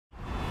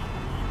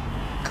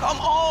come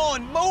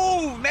on,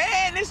 move,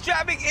 man. This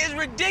traffic is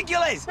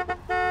ridiculous.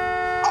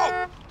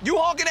 Oh, you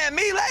honking at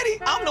me, lady?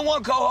 I'm the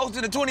one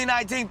co-hosting the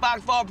 2019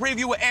 Fox Fall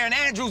Preview with Aaron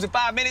Andrews in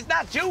 5 minutes,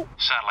 not you.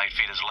 Satellite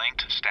feed is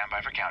linked. Stand by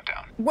for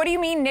countdown. What do you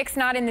mean Nick's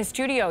not in the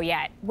studio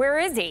yet? Where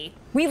is he?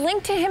 We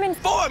linked to him in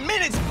 4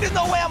 minutes? There's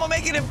no way I'm gonna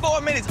make it in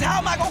 4 minutes. How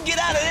am I gonna get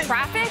out of this?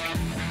 traffic.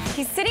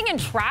 He's sitting in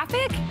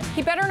traffic?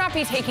 He better not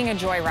be taking a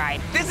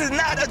joyride. This is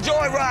not a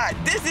joyride.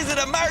 This is an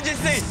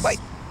emergency. Wait,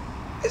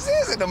 this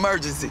is an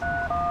emergency.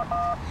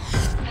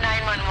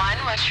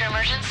 911, what's your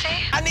emergency?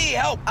 I need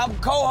help. I'm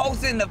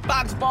co-hosting the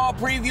Fox Fall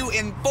Preview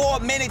in 4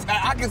 minutes.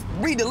 I can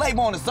read the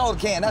label on the soda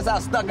can. That's how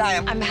stuck I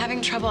am. I'm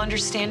having trouble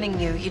understanding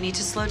you. You need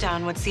to slow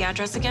down. What's the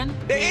address again?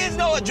 There is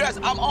no address.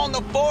 I'm on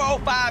the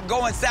 405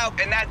 going south,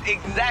 and that's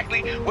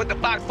exactly what the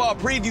Fox Fall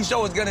Preview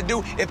show is gonna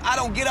do if I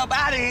don't get up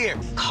out of here.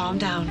 Calm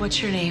down. What's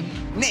your name?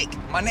 Nick.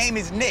 My name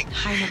is Nick.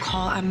 Hi,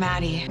 Nicole. I'm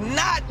Maddie.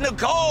 Not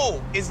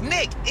Nicole. It's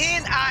Nick.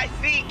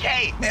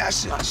 N-I-C-K. Man, I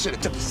should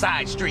have took the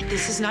side street.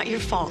 This is not your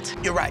fault.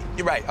 You're right.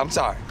 You're right. I'm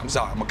sorry. I'm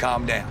gonna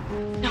calm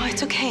down. No,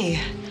 it's okay.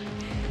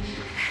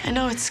 I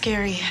know it's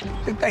scary.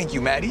 Thank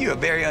you, Maddie. You're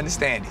very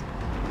understanding.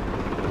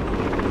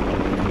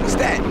 What's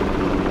that?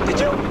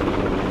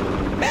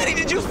 Maddie,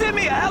 did you send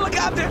me a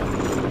helicopter?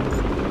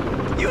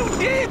 You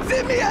did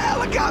send me a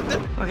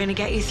helicopter. We're gonna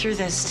get you through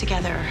this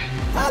together.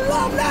 I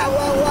love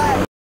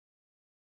 911.